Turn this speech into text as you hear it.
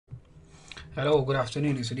Hello, good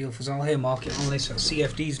afternoon. It's Adil Fazal here, market analyst at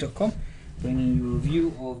CFDs.com, bringing you a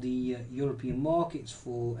review of the European markets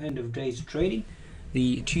for end of day's trading,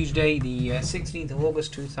 the Tuesday, the 16th of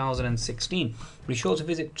August 2016. Be sure to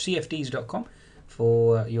visit CFDs.com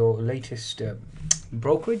for your latest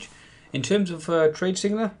brokerage. In terms of trade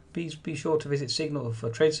signaler, please be sure to visit Signal for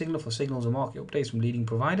trade signaler for signals and market updates from leading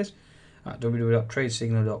providers at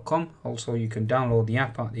www.tradesignaler.com. Also, you can download the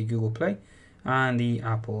app at the Google Play and the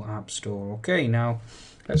Apple App Store. Okay, now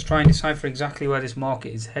let's try and decipher exactly where this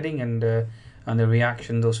market is heading and the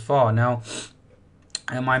reaction thus far. Now,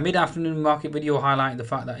 my mid-afternoon market video highlighted the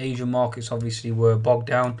fact that Asian markets obviously were bogged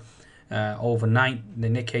down overnight. The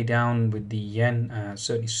Nikkei down with the yen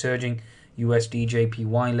certainly surging. USD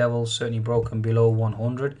JPY levels certainly broken below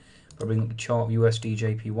 100. I'll bring up the chart of USD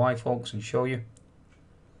JPY, folks, and show you.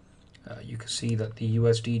 You can see that the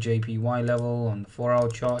USD JPY level on the 4-hour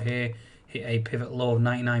chart here hit a pivot low of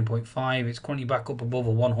 99.5. It's currently back up above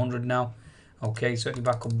 100 now. Okay, certainly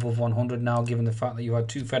back up above 100 now, given the fact that you had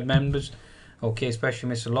two Fed members. Okay, especially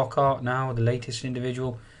Mr. Lockhart now, the latest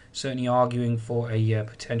individual, certainly arguing for a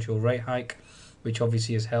potential rate hike, which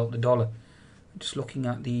obviously has helped the dollar. Just looking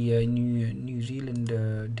at the New Zealand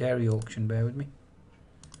dairy auction, bear with me.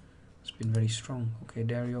 It's been very strong. Okay,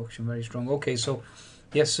 dairy auction very strong. Okay, so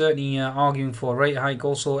yes, certainly arguing for a rate hike.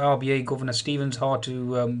 Also, RBA Governor Stevens hard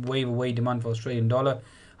to wave away demand for Australian dollar.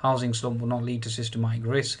 Housing slump will not lead to systematic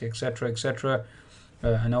risk, etc., etc.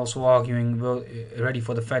 And also arguing ready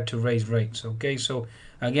for the Fed to raise rates. Okay, so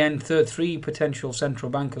again, three potential central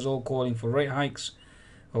bankers all calling for rate hikes.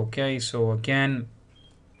 Okay, so again,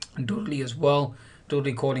 Dudley as well.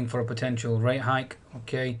 Dudley calling for a potential rate hike.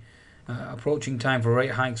 Okay. Approaching time for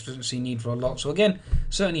rate hikes, doesn't see need for a lot. So again,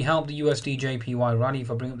 certainly helped the USD JPY rally.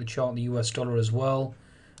 If I bring up the chart, the US dollar as well.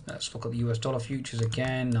 Let's look at the US dollar futures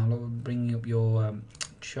again. Now bringing up your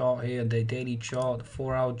chart here, the daily chart, the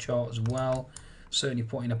 4-hour chart as well. Certainly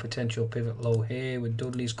putting a potential pivot low here with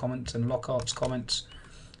Dudley's comments and Lockhart's comments.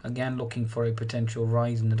 Again, looking for a potential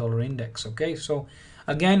rise in the dollar index. Okay, so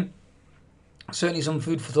again, certainly some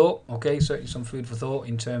food for thought. Okay, certainly some food for thought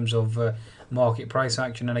in terms of market price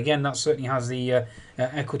action. And again, that certainly has the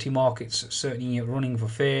equity markets certainly running for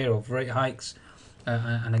fear of rate hikes.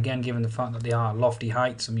 And again, given the fact that they are lofty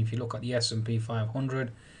heights, I mean, if you look at the S&P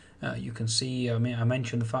 500, you can see, I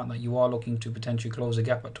mentioned the fact that you are looking to potentially close the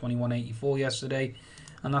gap at 2184 yesterday.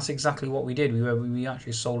 And that's exactly what we did. We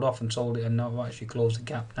actually sold off and sold it, and now we've actually closed the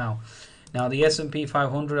gap now. Now the S&P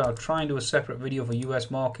 500, I'll try and do a separate video for US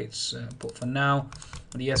markets, but for now,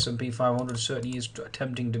 the S&P 500 certainly is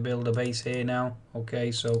attempting to build a base here now.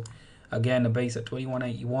 Okay, so again, a base at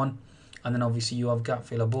 2181, and then obviously you have gap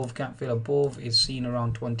fill above. Gap fill above is seen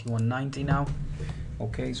around 2190 now.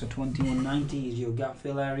 Okay, so 2190 is your gap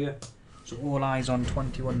fill area. So all eyes on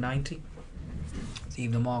 2190. See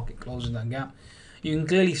if the market closes that gap. You can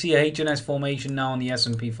clearly see a H&S formation now on the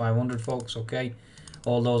S&P 500, folks. Okay.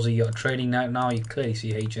 All those of you are trading now, you clearly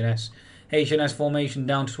see H&S. H&S formation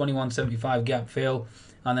down to 2175 gap fill,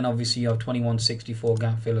 and then obviously you have 2164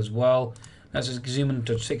 gap fill as well. Let's just zoom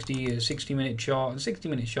into 60-minute chart. The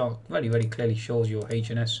 60-minute chart very, very clearly shows your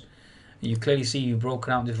H&S. You clearly see you've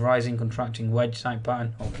broken out this rising, contracting wedge type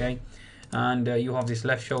pattern, okay? And you have this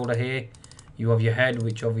left shoulder here. You have your head,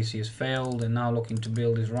 which obviously has failed, and now looking to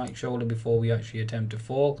build this right shoulder before we actually attempt to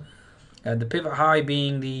fall. The pivot high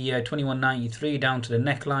being the 2193 down to the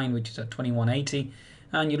neckline, which is at 2180,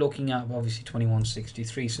 and you're looking at obviously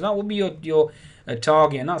 2163. So that will be your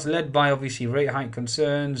target, and that's led by obviously rate hike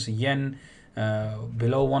concerns, yen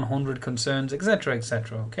below 100 concerns, etc.,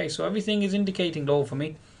 etc. Okay, so everything is indicating low for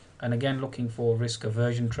me, and again looking for risk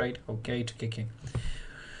aversion trade, okay, to kick in.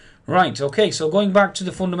 Right, okay, so going back to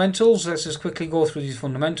the fundamentals, let's just quickly go through these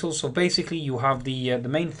fundamentals. So basically you have the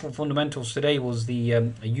main fundamentals today was the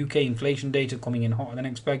UK inflation data coming in hotter than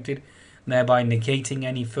expected, thereby negating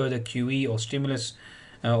any further QE or stimulus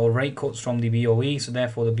or rate cuts from the BOE. So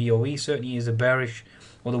therefore the BOE certainly is a bearish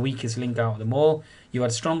or the weakest link out of them all. You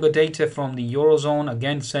had stronger data from the Eurozone,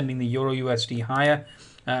 again sending the Euro USD higher.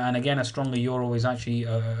 And again, a stronger euro is actually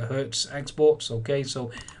hurts exports. Okay,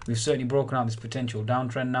 so we've certainly broken out this potential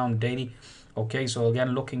downtrend now on the daily. Okay, so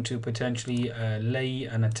again, looking to potentially lay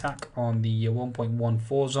an attack on the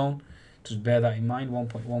 1.14 zone. Just bear that in mind,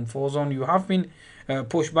 1.14 zone. You have been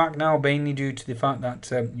pushed back now, mainly due to the fact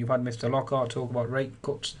that you've had Mr. Lockhart talk about rate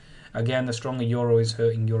cuts. Again, the stronger euro is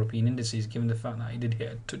hurting European indices, given the fact that he did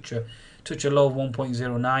hit a touch a low of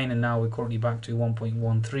 1.09, and now we're currently back to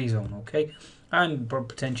 1.13 zone. Okay. And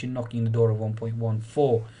potentially knocking the door of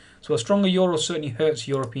 1.14. So a stronger euro certainly hurts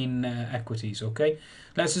European equities. Okay,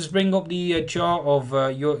 let's just bring up the chart of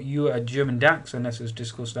your German DAX, and let's just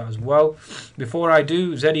discuss that as well. Before I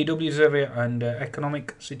do, ZEW survey and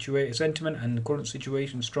economic sentiment and current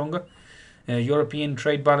situation stronger. European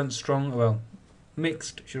trade balance strong, well,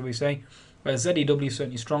 mixed, should we say. ZEW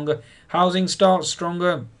certainly stronger. Housing starts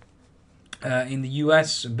stronger in the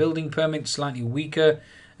US. Building permits slightly weaker.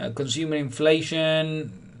 Consumer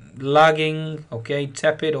inflation lagging, okay,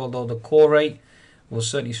 tepid, although the core rate was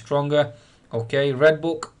certainly stronger. Okay, Red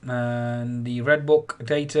Book, and the Red Book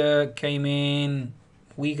data came in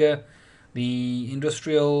weaker. The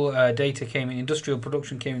industrial data came in, industrial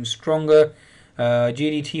production came in stronger.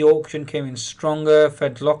 GDT auction came in stronger.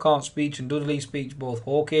 Fed Lockhart speech and Dudley speech both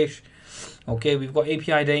hawkish. Okay, we've got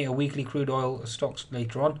API data, weekly crude oil stocks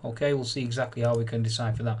later on. Okay, we'll see exactly how we can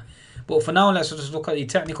decipher that. But for now, let's just look at the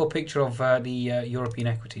technical picture of the European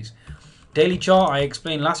equities. Daily chart, I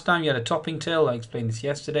explained last time, you had a topping tail. I explained this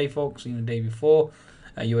yesterday, folks, even the day before.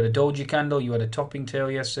 You had a doji candle, you had a topping tail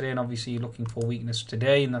yesterday, and obviously you're looking for weakness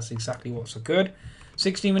today, and that's exactly what's occurred.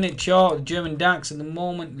 60-minute chart, the German DAX at the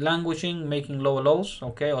moment languishing, making lower lows,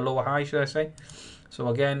 okay, or lower highs, should I say. So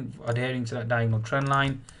again, adhering to that diagonal trend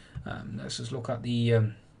line. Let's just look at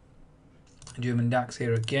the German DAX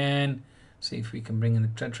here again. See if we can bring in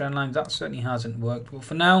the trend lines. That certainly hasn't worked. But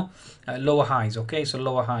for now, lower highs. Okay, so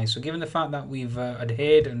lower highs. So given the fact that we've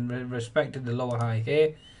adhered and respected the lower high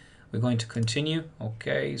here, we're going to continue.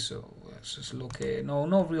 Okay, so let's just look here.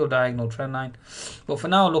 No real diagonal trend line. But for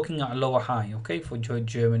now, looking at a lower high. Okay, for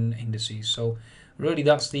German indices. So really,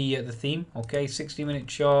 that's the theme. Okay, 60-minute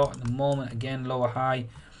chart at the moment. Again, lower high.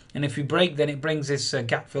 And if we break, then it brings this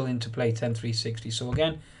gap fill into play, 10,360. So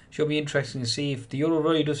again, should be interesting to see if the euro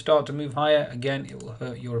really does start to move higher. Again, it will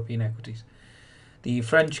hurt European equities. The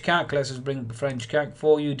French CAC, let's just bring up the French CAC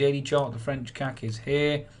for you. Daily chart, the French CAC is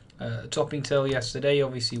here. Topping tail yesterday,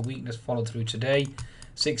 obviously weakness followed through today.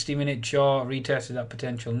 60-minute chart retested that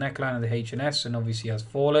potential neckline of the HNS and obviously has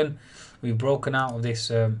fallen. We've broken out of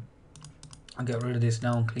this. I'll get rid of this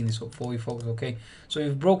now and clean this up for you folks. Okay, so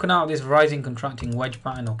we've broken out of this rising contracting wedge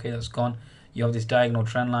pattern. Okay, that's gone. You have this diagonal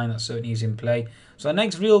trend line that certainly is in play. So the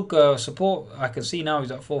next real support I can see now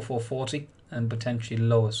is at 4440 and potentially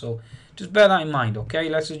lower. So just bear that in mind. Okay,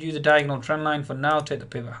 let's just use the diagonal trend line for now. Take the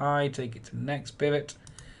pivot high, take it to the next pivot,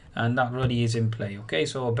 and that really is in play. Okay,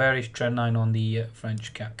 so a bearish trend line on the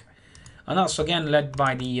French CAC. And that's again led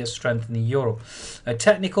by the strength in the euro. A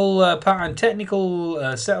technical pattern, technical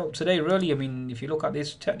setup today, really. I mean, if you look at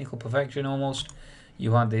this, technical perfection almost.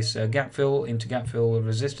 You had this gap fill into gap fill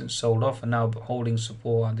resistance sold off, and now holding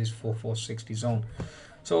support at this 4460 zone.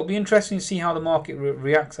 So it'll be interesting to see how the market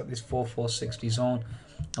reacts at this 4460 zone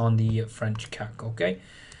on the French CAC. Okay.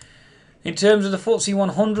 In terms of the FTSE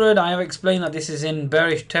 100, I have explained that this is in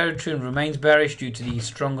bearish territory and remains bearish due to the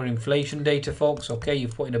stronger inflation data, folks. Okay,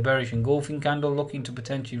 you've put in a bearish engulfing candle, looking to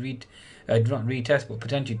potentially not retest, but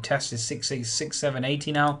potentially test this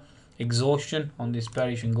 6780 now. Exhaustion on this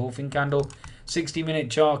bearish engulfing candle.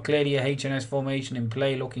 60-minute chart, clearly a HNS formation in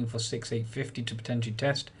play, looking for 6850 to potentially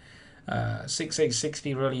test.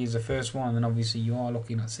 6860 really is the first one, and then obviously you are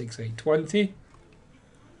looking at 6820.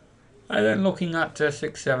 And then looking at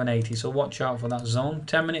 6780, so watch out for that zone.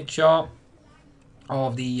 10-minute chart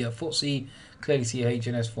of the FTSE, clearly see a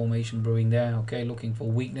HNS formation brewing there. Okay, looking for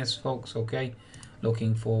weakness, folks. Okay,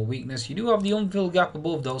 looking for weakness. You do have the unfilled gap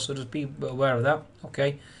above though, so just be aware of that.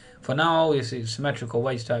 Okay, for now, it's a symmetrical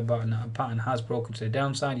wedge type pattern has broken to the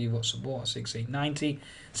downside. You've got support at 6890,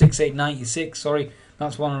 6896. Sorry,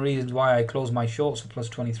 that's one of the reasons why I closed my shorts for plus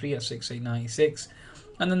 23 at 6896.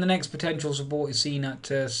 And then the next potential support is seen at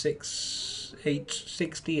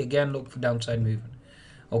 6860. Again, look for downside movement.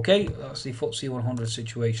 Okay, that's the FTSE 100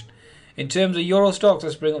 situation. In terms of Euro stocks,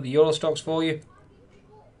 let's bring up the Euro stocks for you.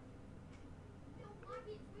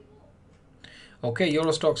 Okay,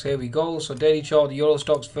 Euro stocks, here we go. So daily chart, the Euro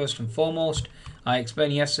stocks first and foremost. I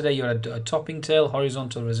explained yesterday you had a topping tail,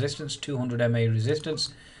 horizontal resistance, 200 MA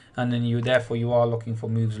resistance, and then therefore you are looking for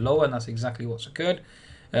moves lower, and that's exactly what's occurred.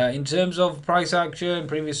 In terms of price action,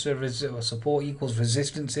 previous support equals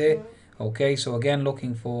resistance here. Okay, so again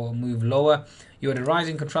looking for a move lower. You had a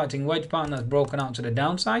rising contracting wedge pattern that's broken out to the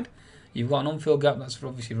downside. You've got an unfilled gap that's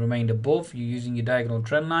obviously remained above. You're using your diagonal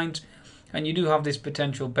trend lines, and you do have this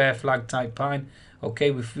potential bear flag type pattern. Okay,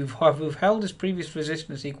 we've held this previous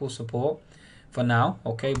resistance equals support for now.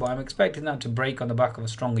 Okay, but I'm expecting that to break on the back of a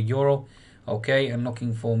stronger euro. Okay, and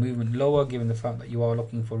looking for movement lower, given the fact that you are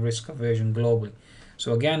looking for risk aversion globally.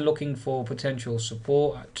 So again, looking for potential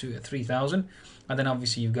support at 3,000, and then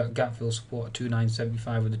obviously you've got gap fill support at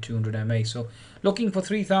 2,975 with the 200 MA. So looking for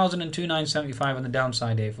 3,000 and 2,975 on the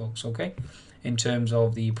downside here, folks. Okay, in terms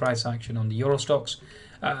of the price action on the Euro stocks.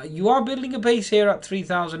 You are building a base here at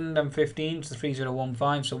 3,015 to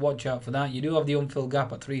 3,015, so watch out for that. You do have the unfilled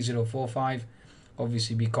gap at 3,045.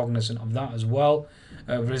 Obviously be cognizant of that as well.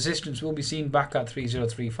 Resistance will be seen back at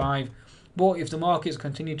 3,035. But if the markets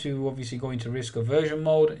continue to obviously go into risk aversion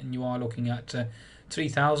mode and you are looking at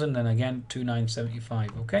 3,000, then again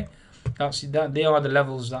 2,975. Okay, that. They are the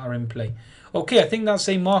levels that are in play. Okay, I think that's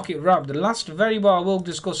a market wrap. The last variable I will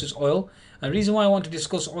discuss is oil. And the reason why I want to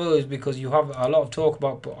discuss oil is because you have a lot of talk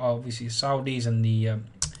about obviously Saudis and the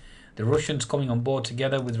Russians coming on board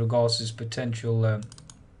together with regards to this potential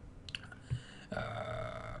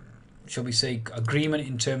shall we say agreement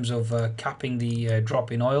in terms of capping the drop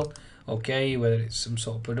in oil. Okay, whether it's some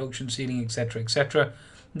sort of production ceiling, etc., etc.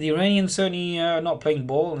 The Iranians certainly are not playing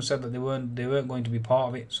ball and said that they weren't going to be part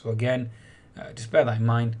of it. So again, just bear that in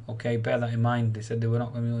mind. Okay, bear that in mind. They said they were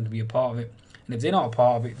not going to be a part of it. And if they're not a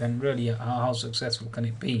part of it, then really how successful can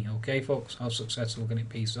it be? Okay, folks, how successful can it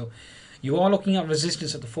be? So you are looking at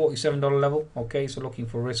resistance at the $47 level. Okay, so looking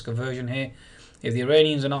for risk aversion here. If the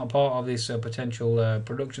Iranians are not a part of this potential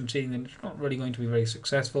production ceiling, then it's not really going to be very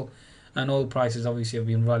successful. And oil prices obviously have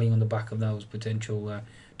been rallying on the back of those potential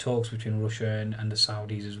talks between Russia and the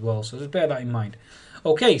Saudis as well. So just bear that in mind.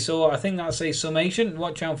 Okay, so I think that's a summation.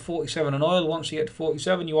 Watch out 47 on oil. Once you get to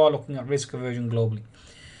 47, you are looking at risk aversion globally.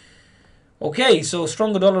 Okay, so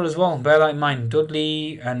stronger dollar as well. Bear that in mind.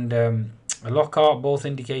 Dudley and Lockhart both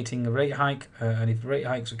indicating a rate hike. And if rate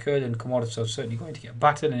hikes occur, then commodities are certainly going to get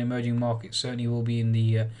battered, and emerging markets certainly will be in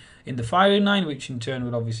the firing line, which in turn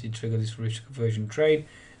will obviously trigger this risk aversion trade.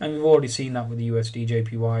 And we've already seen that with the USD,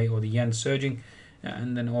 JPY, or the yen surging,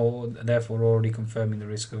 and then therefore already confirming the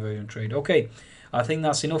risk aversion trade. Okay, I think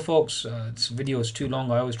that's enough, folks. This video is too long.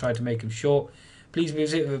 I always try to make them short. Please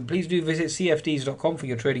do visit cfds.com for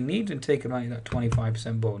your trading needs and take advantage of that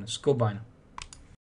 25% bonus. Goodbye now.